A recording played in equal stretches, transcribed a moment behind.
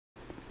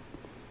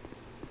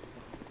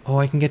Oh,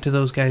 I can get to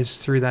those guys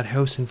through that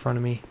house in front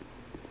of me.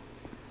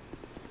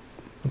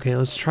 Okay,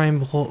 let's try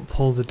and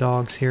pull the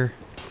dogs here.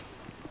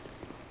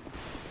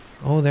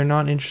 Oh, they're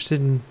not interested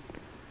in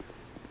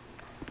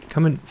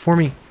coming for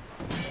me.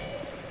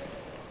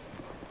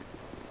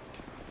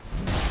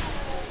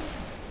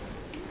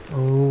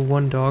 Oh,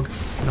 one dog.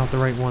 Not the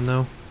right one,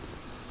 though.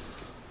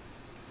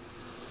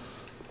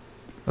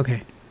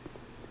 Okay.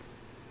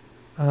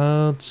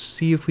 Let's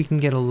see if we can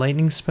get a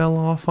lightning spell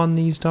off on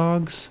these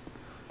dogs.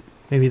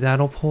 Maybe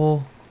that'll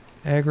pull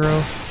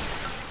aggro.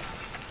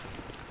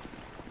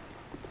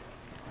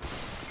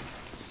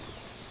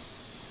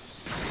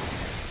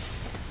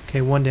 Okay,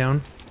 one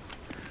down.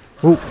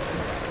 Oh,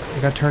 I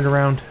got turned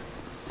around.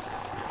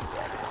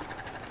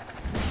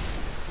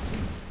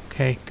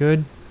 Okay,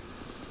 good.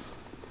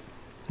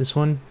 This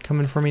one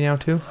coming for me now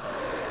too.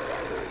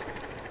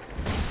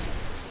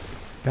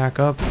 Back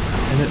up.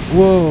 And then,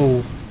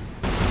 whoa!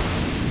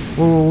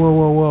 Whoa, whoa,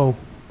 whoa, whoa.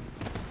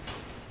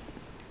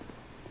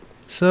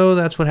 So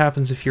that's what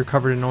happens if you're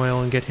covered in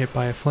oil and get hit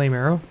by a flame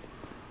arrow.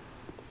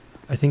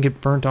 I think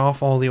it burnt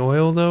off all the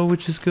oil though,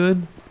 which is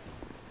good.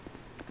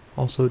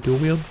 Also dual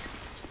wield.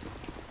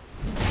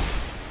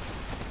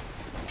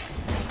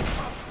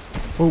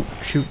 Oh,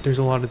 shoot, there's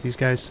a lot of these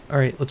guys.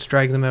 Alright, let's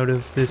drag them out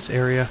of this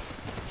area.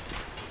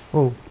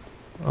 Whoa.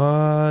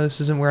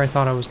 This isn't where I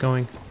thought I was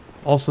going.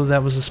 Also,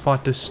 that was a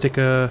spot to stick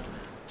a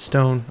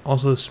stone.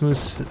 Also, smooth,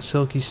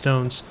 silky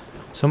stones.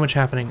 So much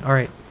happening.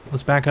 Alright,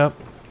 let's back up,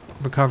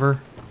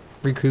 recover,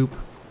 recoup,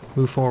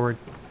 move forward.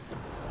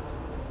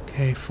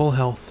 Okay, full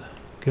health.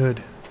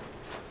 Good.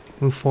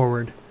 Move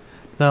forward.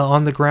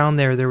 On the ground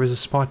there was a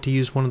spot to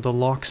use one of the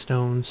lock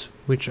stones,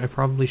 which I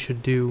probably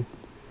should do.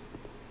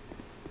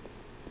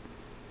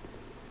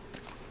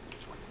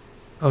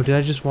 Oh, did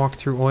I just walk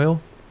through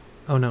oil?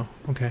 Oh no,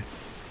 okay.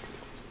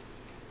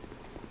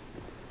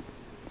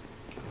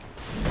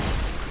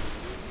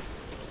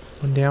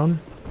 One down.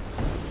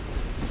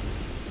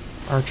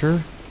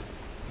 Archer.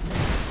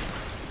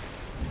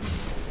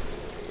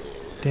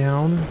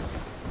 Down.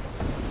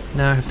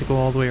 Now I have to go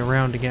all the way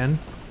around again.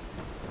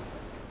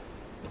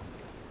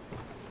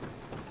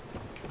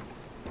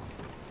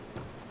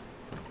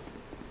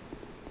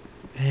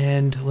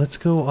 And let's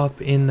go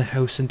up in the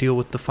house and deal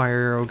with the fire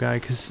arrow guy,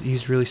 because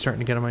he's really starting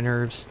to get on my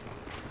nerves.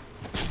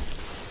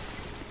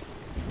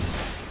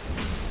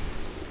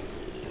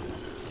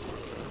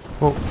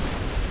 Whoa.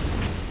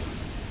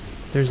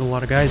 There's a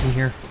lot of guys in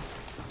here.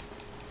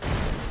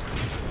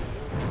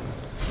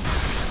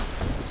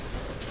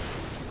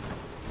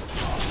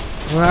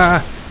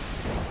 Ah!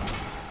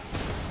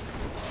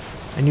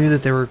 I knew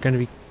that they were going to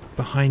be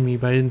behind me,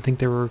 but I didn't think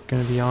they were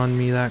going to be on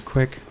me that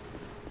quick.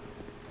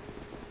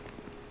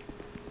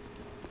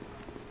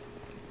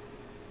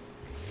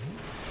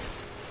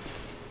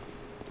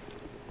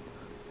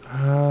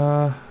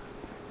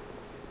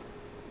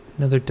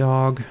 Another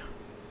dog.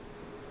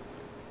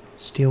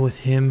 Let's deal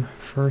with him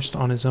first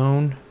on his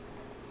own.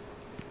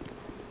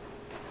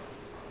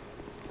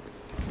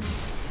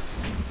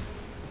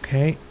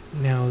 Okay,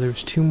 now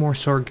there's two more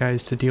sword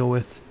guys to deal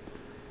with.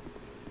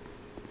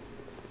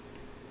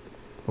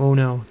 Oh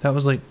no, that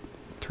was like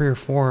 3 or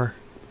 4.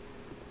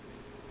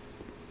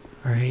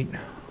 Alright,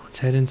 let's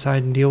head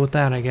inside and deal with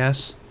that, I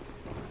guess.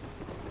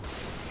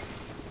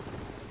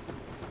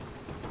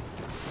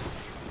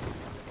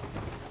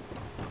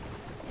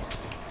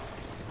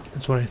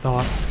 That's what I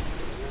thought.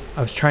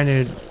 I was trying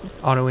to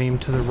auto-aim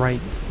to the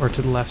right, or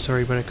to the left,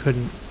 sorry, but I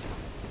couldn't.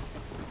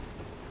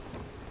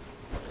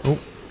 Oh.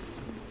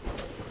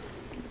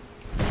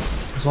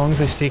 As long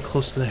as I stay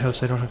close to the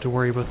house, I don't have to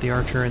worry about the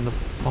archer and the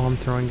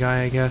bomb-throwing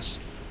guy, I guess.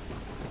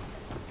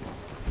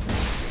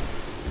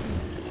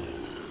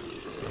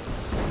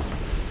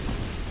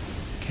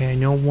 Okay, I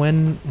know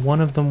when one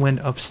of them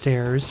went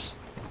upstairs.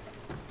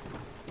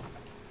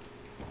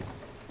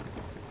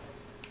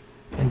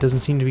 And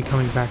doesn't seem to be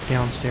coming back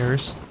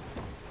downstairs.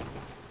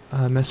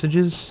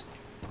 Messages?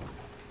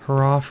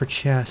 Hurrah for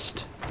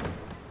chest.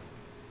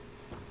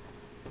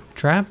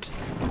 Trapped?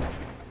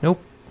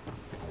 Nope.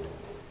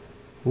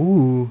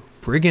 Ooh,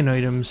 brigand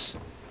items.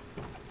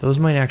 Those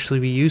might actually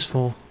be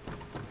useful.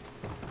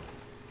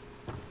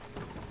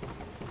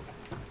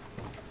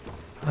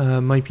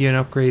 Might be an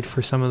upgrade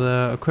for some of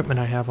the equipment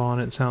I have on,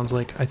 it sounds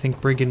like. I think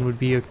brigand would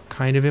be a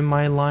kind of in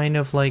my line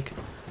of, like,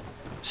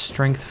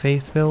 strength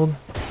faith build.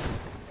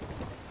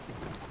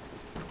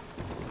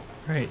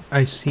 Alright,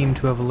 I seem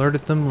to have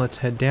alerted them. Let's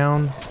head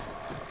down.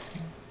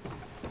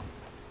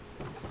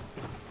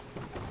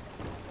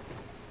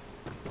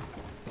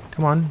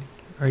 Come on.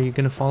 Are you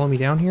going to follow me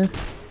down here?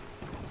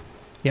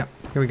 Yeah,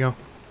 here we go.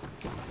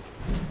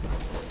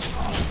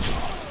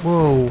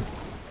 Whoa.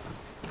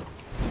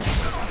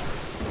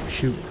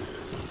 Shoot.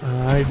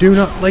 I do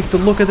not like the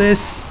look of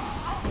this.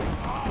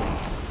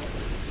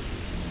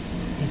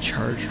 He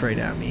charged right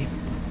at me.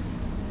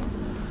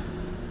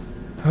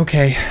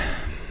 Okay.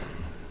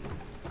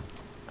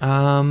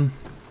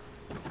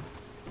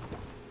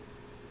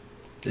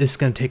 This is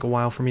going to take a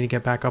while for me to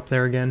get back up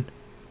there again.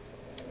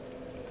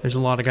 There's a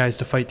lot of guys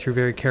to fight through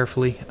very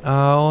carefully.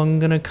 I'm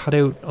gonna cut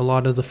out a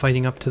lot of the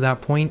fighting up to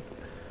that point,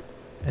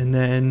 and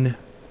then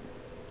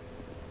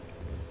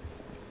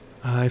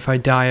if I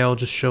die, I'll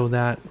just show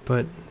that,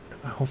 but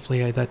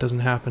hopefully that doesn't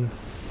happen.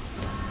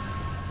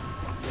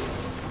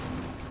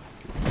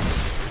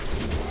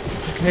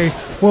 Okay,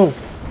 whoa!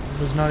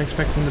 I was not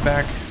expecting the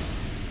back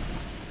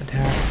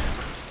attack.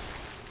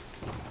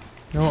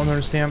 No,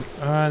 another stamp.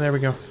 There we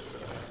go.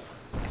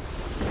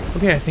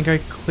 Okay, I think I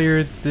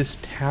cleared this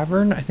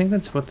tavern. I think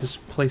that's what this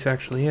place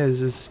actually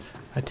is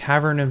a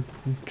tavern of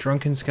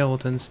drunken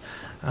skeletons.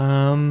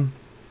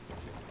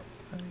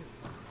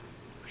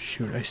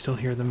 Shoot, I still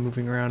hear them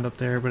moving around up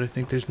there, but I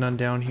think there's none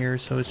down here,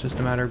 so it's just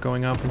a matter of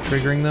going up and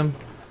triggering them.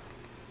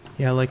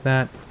 Yeah, like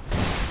that.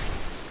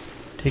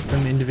 Take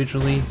them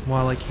individually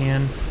while I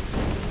can.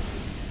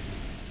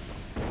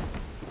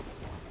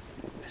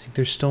 I think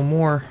there's still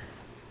more.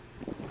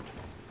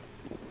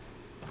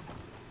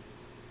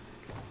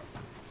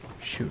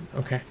 Shoot,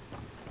 okay.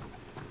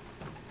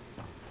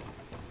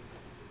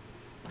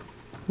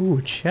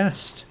 Ooh,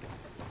 chest.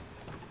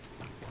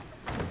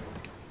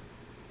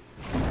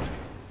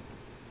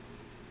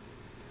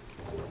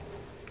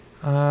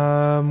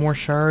 More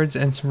shards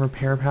and some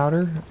repair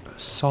powder.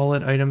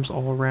 Solid items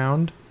all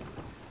around.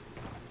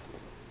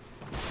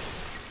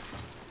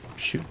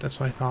 Shoot, that's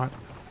what I thought.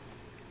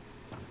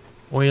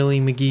 Oily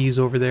McGee's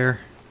over there.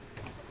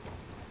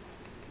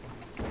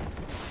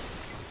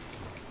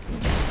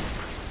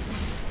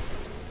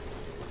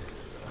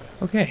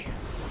 Okay.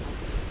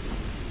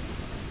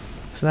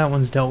 So that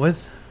one's dealt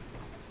with.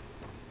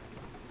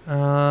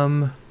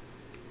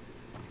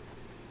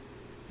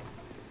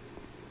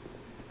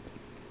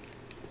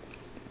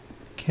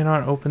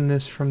 Cannot open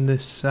this from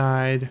this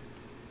side.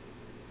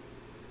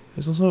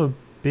 There's also a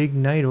big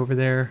knight over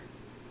there.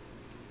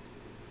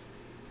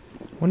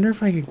 Wonder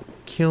if I could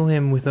kill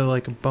him with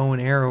like a bow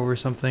and arrow or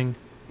something.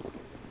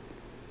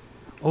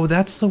 Oh,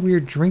 that's the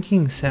weird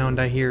drinking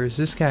sound I hear. Is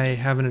this guy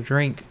having a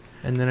drink?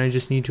 And then I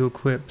just need to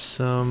equip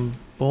some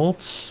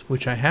bolts,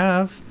 which I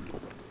have.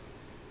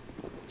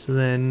 So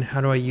then,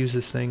 how do I use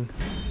this thing?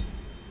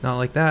 Not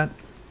like that.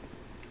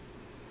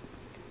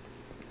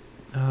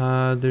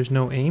 There's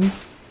no aim.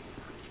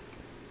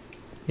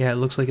 Yeah, it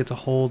looks like it's a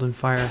hold and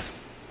fire.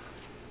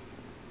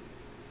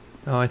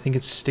 Oh, I think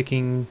it's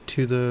sticking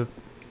to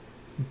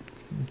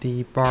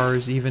the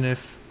bars, even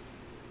if...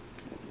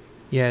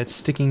 Yeah, it's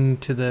sticking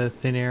to the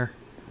thin air.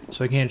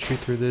 So I can't shoot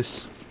through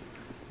this.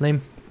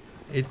 Lame.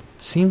 It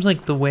seems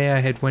like the way I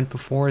had went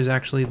before is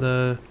actually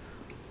the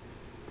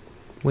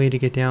way to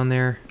get down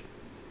there.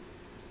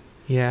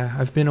 Yeah,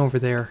 I've been over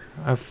there.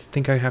 I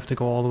think I have to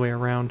go all the way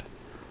around.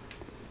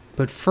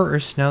 But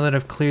first, now that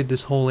I've cleared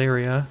this whole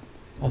area...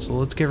 Also,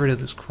 let's get rid of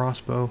this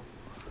crossbow.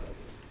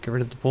 Get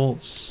rid of the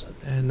bolts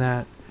and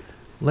that.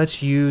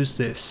 Let's use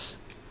this.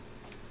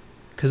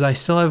 Because I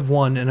still have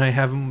one, and I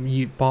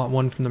haven't bought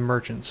one from the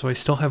merchant. So I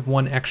still have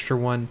one extra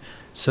one.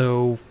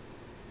 So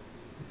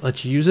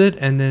let's use it,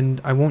 and then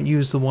I won't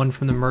use the one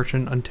from the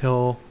merchant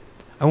until...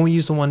 I won't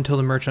use the one until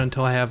the merchant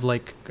until I have,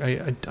 like...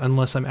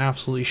 unless I'm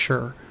absolutely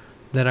sure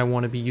that I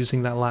want to be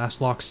using that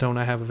last lockstone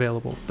I have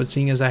available. But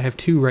seeing as I have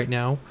two right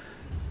now,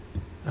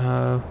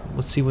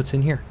 let's see what's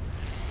in here.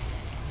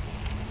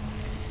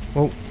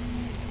 Whoa.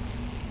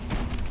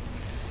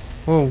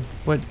 Whoa,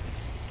 what?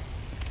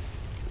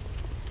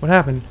 What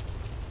happened?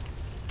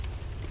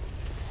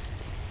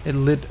 It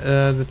lit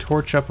the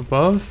torch up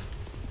above?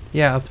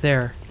 Yeah, up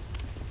there.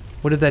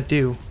 What did that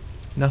do?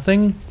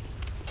 Nothing?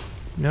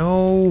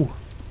 No.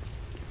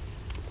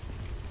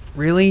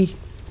 Really?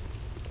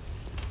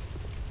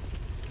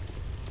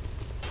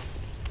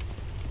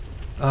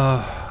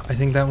 I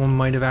think that one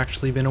might have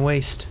actually been a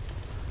waste.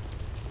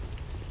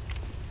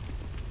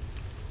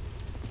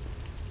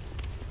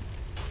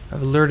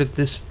 I've alerted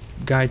this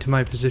guy to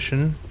my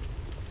position,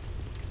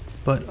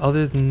 but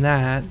other than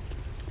that,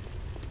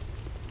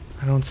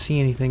 I don't see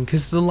anything.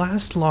 Because the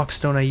last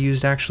lockstone I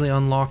used actually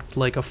unlocked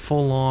like a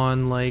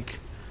full-on like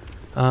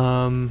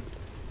room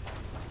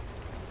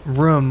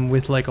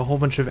with like a whole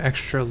bunch of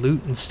extra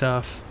loot and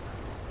stuff.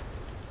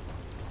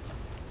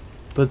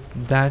 But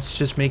that's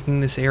just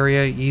making this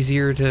area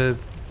easier to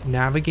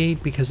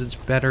navigate because it's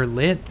better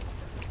lit.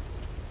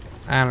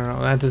 I don't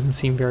know, that doesn't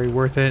seem very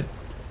worth it.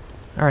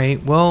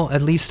 Alright, well,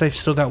 at least I've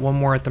still got one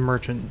more at the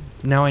merchant.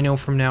 Now I know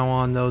from now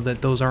on, though,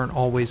 that those aren't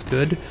always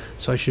good,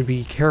 so I should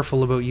be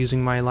careful about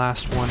using my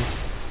last one.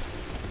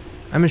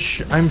 I'm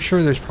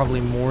sure there's probably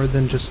more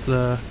than just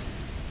the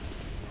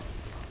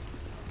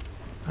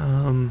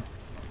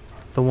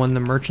one the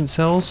merchant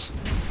sells.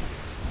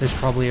 There's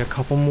probably a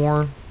couple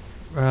more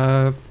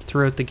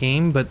throughout the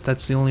game, but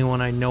that's the only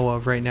one I know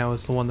of right now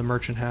is the one the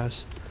merchant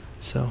has.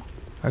 So,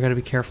 I gotta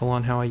be careful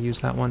on how I use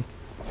that one.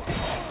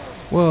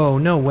 Whoa,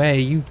 no way,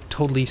 you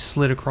totally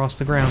slid across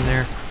the ground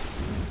there.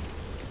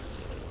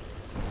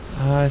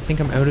 I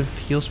think I'm out of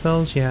heal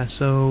spells, yeah,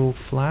 so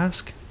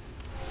flask.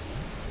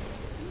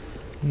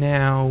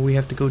 Now we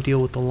have to go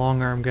deal with the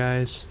long arm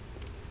guys.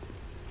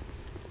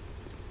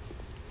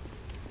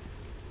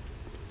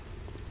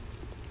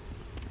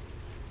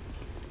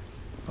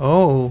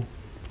 Oh.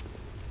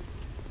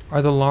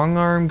 Are the long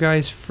arm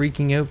guys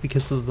freaking out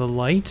because of the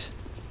light?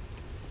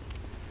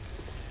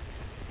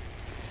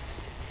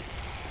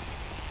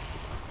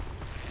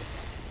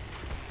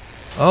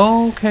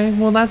 Oh, okay.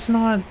 Well, that's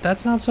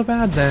not so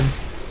bad then.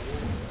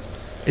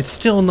 It's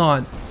still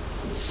not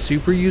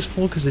super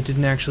useful because it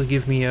didn't actually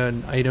give me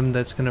an item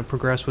that's going to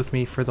progress with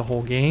me for the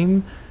whole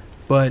game,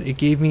 but it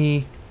gave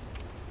me...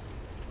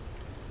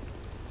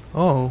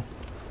 Oh,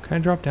 can I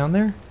drop down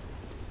there?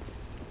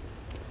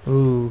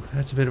 Ooh,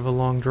 that's a bit of a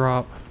long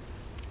drop.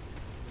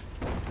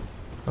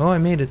 Oh, I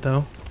made it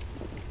though.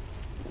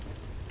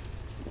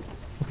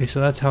 Okay, so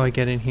that's how I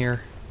get in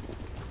here.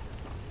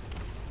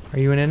 Are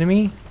you an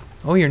enemy?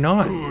 Oh, you're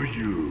not. Who are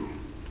you?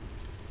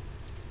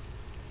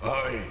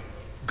 I,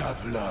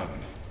 Gavlan.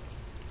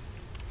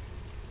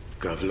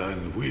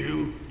 Gavlan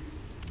will,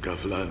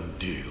 Gavlan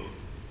deal.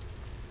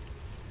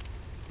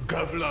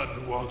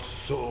 Gavlan wants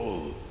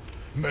soul.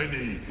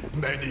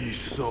 Many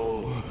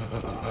soul.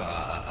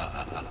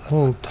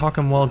 Oh,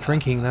 talking while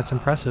drinking, that's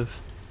impressive.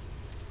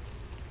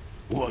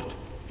 What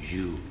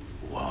you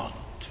want?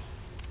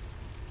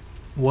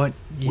 What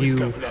you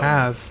With Gavlan,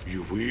 have.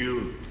 You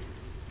will,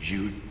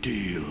 you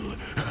deal.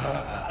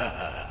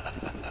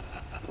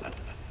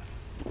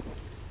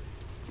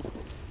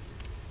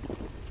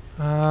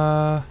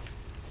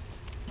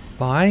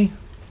 Buy?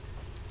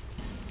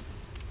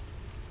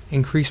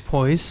 Increase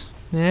poise.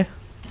 Eh.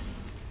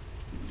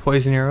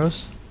 Poison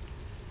arrows.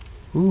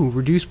 Ooh,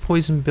 reduce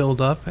poison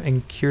buildup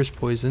and cures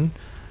poison.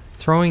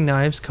 Throwing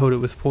knives, coat it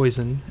with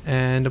poison.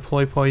 And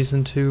deploy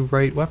poison to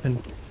right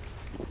weapon.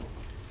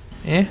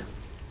 Eh.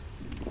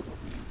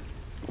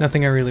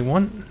 Nothing I really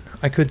want.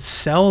 I could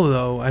sell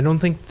though. I don't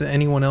think that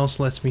anyone else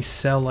lets me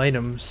sell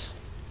items.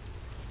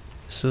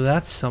 So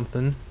that's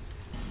something.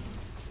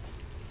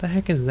 The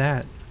heck is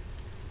that?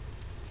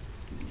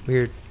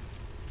 Weird.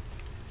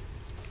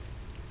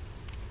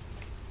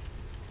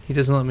 He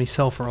doesn't let me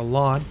sell for a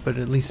lot, but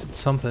at least it's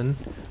something.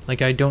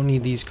 Like, I don't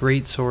need these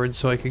great swords,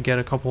 so I could get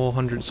a couple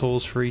hundred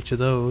souls for each of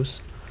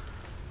those.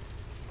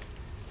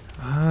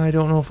 I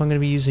don't know if I'm going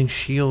to be using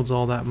shields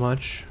all that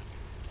much.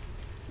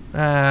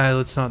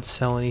 Let's not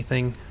sell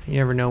anything. You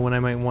never know when I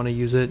might want to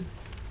use it.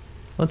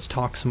 Let's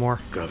talk some more.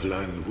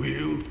 Gavlan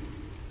will,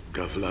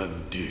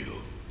 Gavlan deal.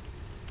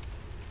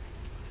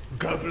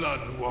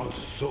 Gavlan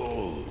wants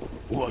soul.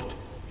 What?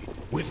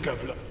 With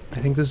Gavlan? I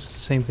think this is the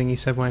same thing he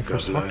said when I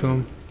first talked to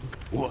him.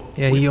 What?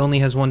 Yeah, he only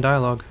has one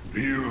dialogue.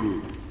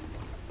 You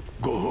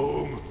go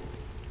home.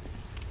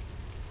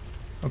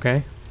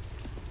 Okay.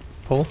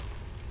 Pull.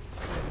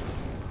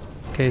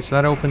 Okay, so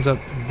that opens up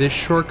this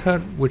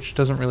shortcut, which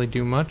doesn't really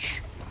do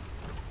much.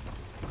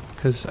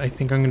 Because I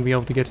think I'm going to be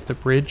able to get to the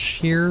bridge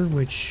here,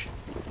 which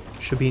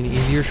should be an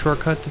easier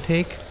shortcut to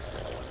take.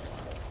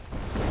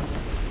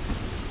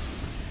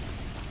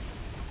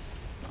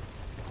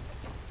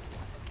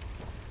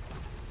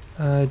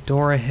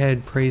 Door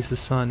ahead, praise the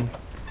sun.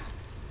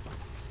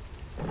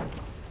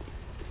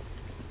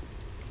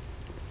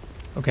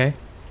 Okay.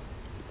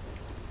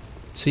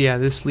 So yeah,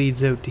 this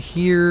leads out to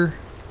here.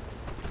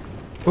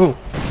 Oh,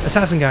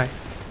 assassin guy.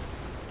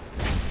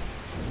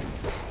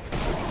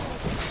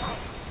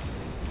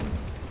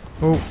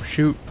 Oh,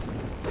 shoot.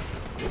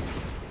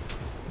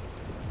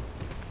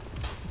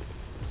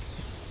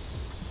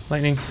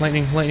 Lightning,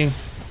 lightning, lightning.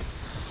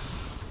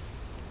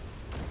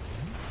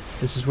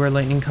 This is where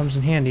lightning comes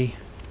in handy.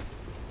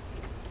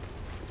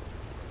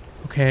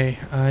 Okay,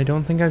 I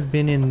don't think I've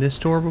been in this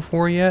door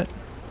before yet.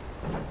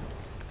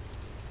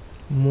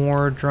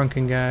 More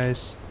drunken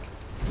guys.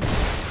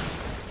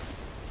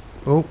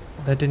 Oh,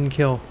 that didn't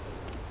kill.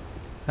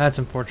 That's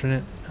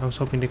unfortunate. I was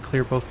hoping to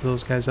clear both of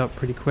those guys up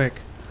pretty quick.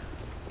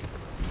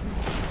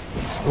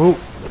 Whoa.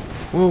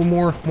 Whoa,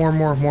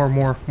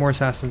 more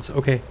assassins.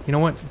 Okay, you know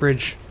what?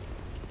 Bridge.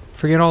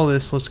 Forget all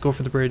this. Let's go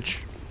for the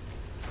bridge.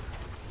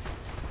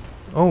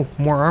 Oh,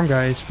 more armed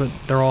guys, but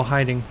they're all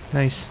hiding.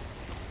 Nice.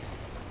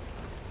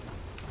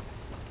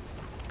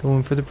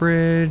 Going for the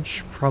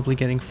bridge. Probably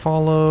getting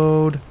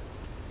followed.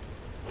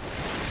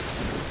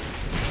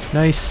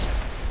 Nice.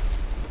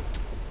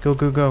 Go,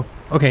 go, go.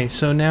 Okay,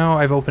 so now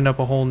I've opened up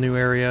a whole new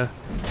area.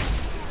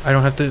 I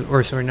don't have to,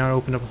 or sorry, not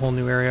opened up a whole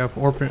new area. I've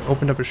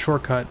opened up a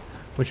shortcut,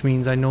 which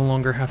means I no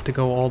longer have to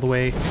go all the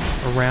way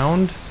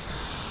around.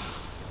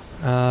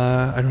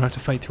 I don't have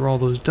to fight through all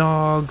those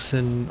dogs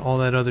and all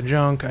that other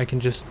junk. I can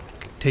just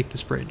take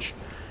this bridge,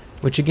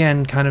 which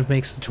again kind of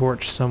makes the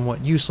torch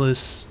somewhat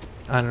useless.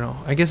 I don't know.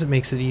 I guess it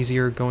makes it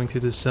easier going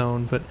through this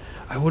zone, but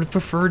I would have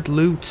preferred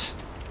loot.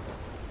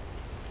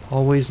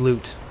 Always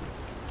loot.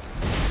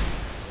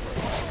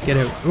 Get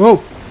out.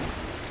 Whoa!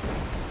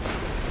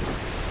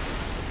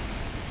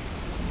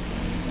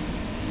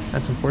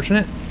 That's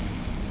unfortunate.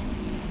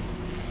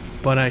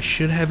 But I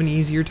should have an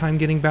easier time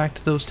getting back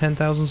to those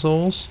 10,000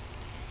 souls.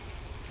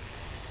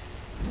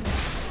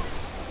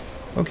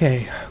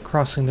 Okay,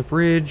 crossing the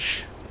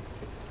bridge.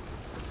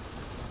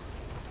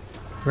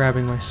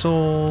 Grabbing my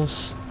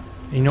souls.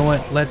 You know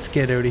what? Let's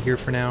get out of here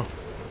for now.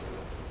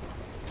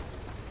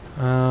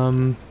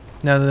 Now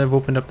that I've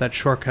opened up that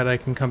shortcut, I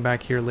can come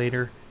back here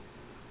later.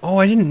 Oh,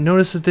 I didn't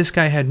notice that this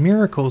guy had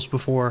miracles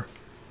before.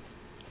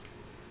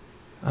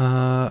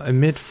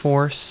 Emit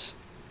force,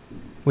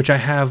 which I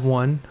have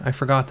one. I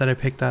forgot that I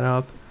picked that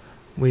up,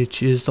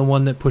 which is the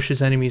one that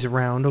pushes enemies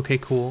around. Okay,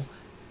 cool.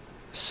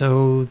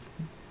 So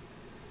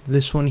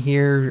this one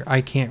here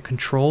I can't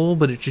control,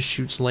 but it just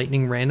shoots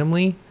lightning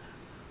randomly.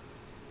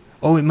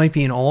 Oh, it might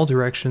be in all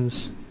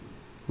directions.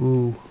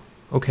 Ooh,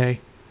 okay.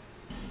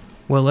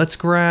 Well, let's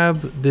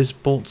grab this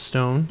bolt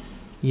stone.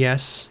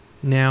 Yes.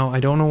 Now, I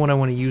don't know what I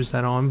want to use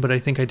that on, but I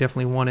think I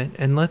definitely want it.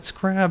 And let's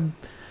grab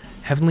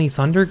Heavenly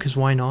Thunder, because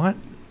why not?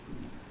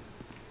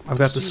 I've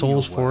got the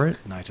souls for it.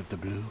 Knight of the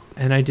Blue.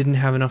 And I didn't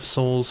have enough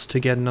souls to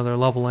get another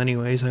level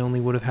anyways. I only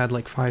would have had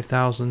like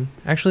 5,000.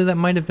 Actually, that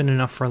might have been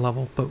enough for a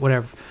level, but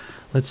whatever.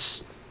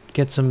 Let's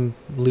get some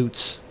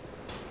loots.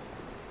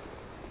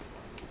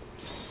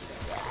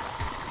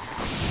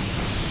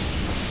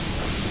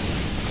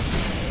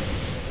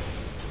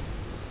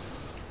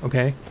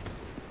 Okay.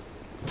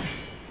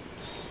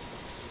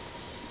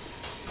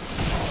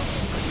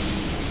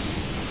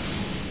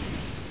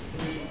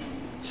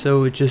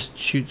 So it just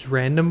shoots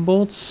random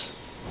bolts?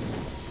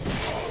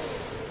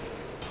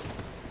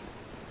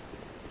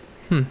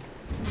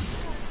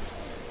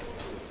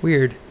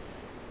 Weird.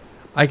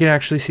 I could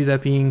actually see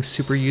that being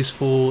super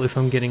useful if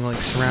I'm getting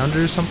like surrounded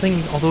or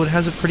something, although it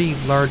has a pretty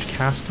large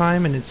cast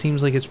time and it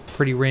seems like it's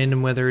pretty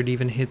random whether it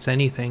even hits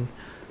anything.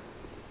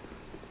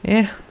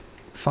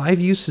 5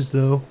 uses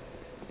though.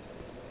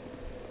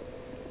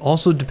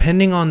 Also,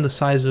 depending on the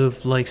size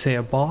of, like, say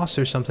a boss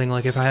or something,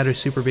 like if I had a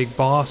super big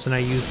boss and I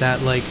used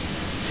that, like,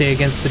 say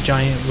against the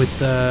giant with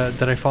the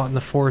that I fought in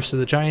the Forest of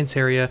the Giants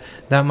area,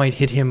 that might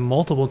hit him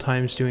multiple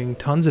times doing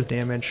tons of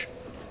damage.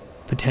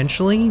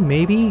 Potentially,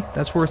 maybe,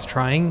 that's worth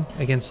trying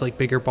against like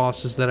bigger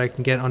bosses that I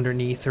can get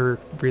underneath or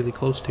really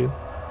close to.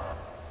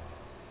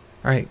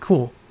 Alright,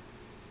 cool.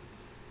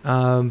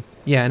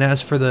 Yeah, and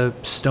as for the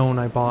stone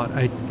I bought,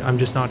 I'm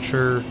just not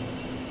sure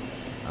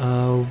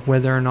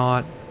whether or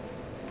not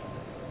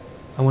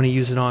I want to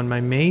use it on my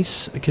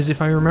mace, because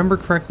if I remember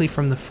correctly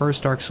from the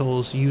first Dark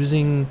Souls,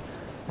 using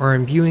or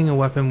imbuing a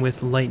weapon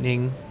with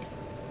lightning,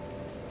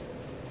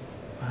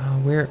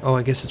 where? Oh,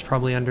 I guess it's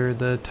probably under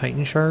the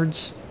Titan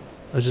shards.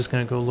 I was just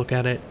gonna go look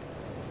at it.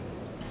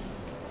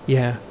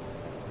 Yeah,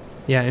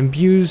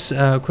 imbues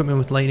equipment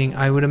with lightning.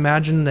 I would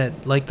imagine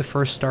that, like the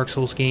first Dark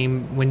Souls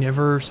game,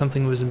 whenever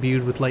something was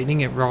imbued with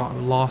lightning, it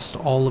lost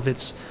all of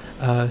its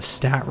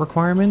stat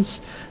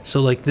requirements.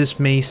 So like this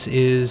mace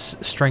is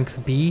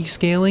strength B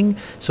scaling,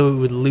 so it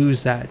would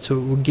lose that. So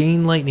it would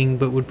gain lightning,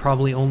 but would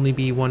probably only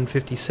be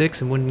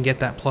 156 and wouldn't get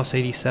that plus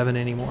 87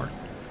 anymore.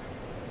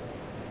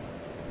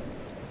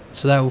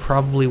 So that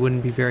probably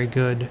wouldn't be very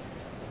good.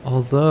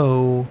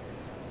 Although,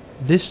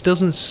 this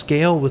doesn't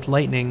scale with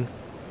lightning.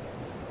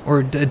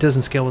 Or it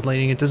doesn't scale with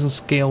lightning, it doesn't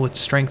scale with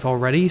strength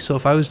already, so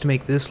if I was to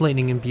make this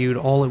lightning imbued,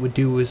 all it would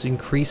do is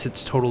increase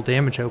its total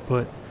damage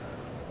output.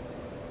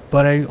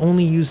 But I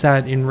only use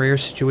that in rare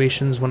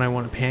situations when I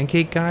want to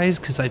pancake guys,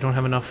 because I don't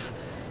have enough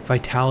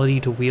vitality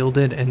to wield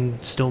it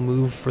and still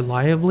move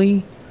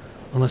reliably.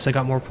 Unless I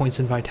got more points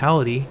in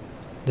vitality,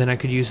 then I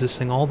could use this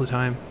thing all the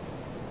time.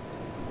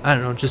 I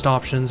don't know, just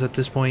options at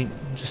this point,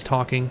 just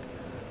talking.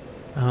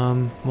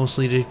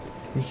 Mostly to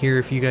hear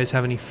if you guys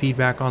have any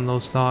feedback on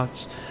those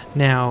thoughts.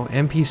 Now,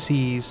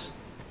 NPCs.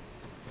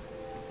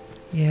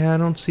 Yeah, I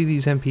don't see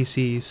these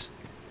NPCs.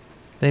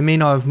 They may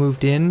not have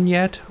moved in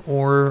yet,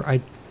 or I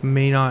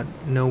may not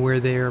know where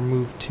they are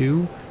moved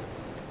to.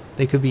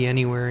 They could be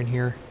anywhere in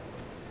here.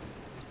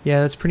 Yeah,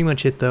 that's pretty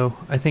much it though.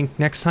 I think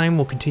next time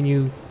we'll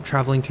continue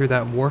traveling through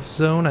that wharf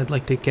zone. I'd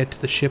like to get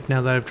to the ship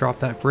now that I've dropped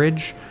that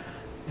bridge.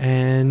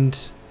 And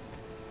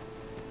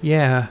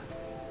yeah,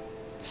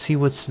 see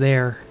what's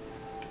there.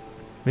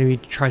 Maybe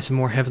try some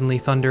more Heavenly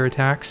Thunder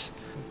attacks.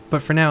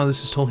 But for now,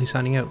 this is Tolhi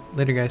signing out.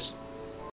 Later, guys.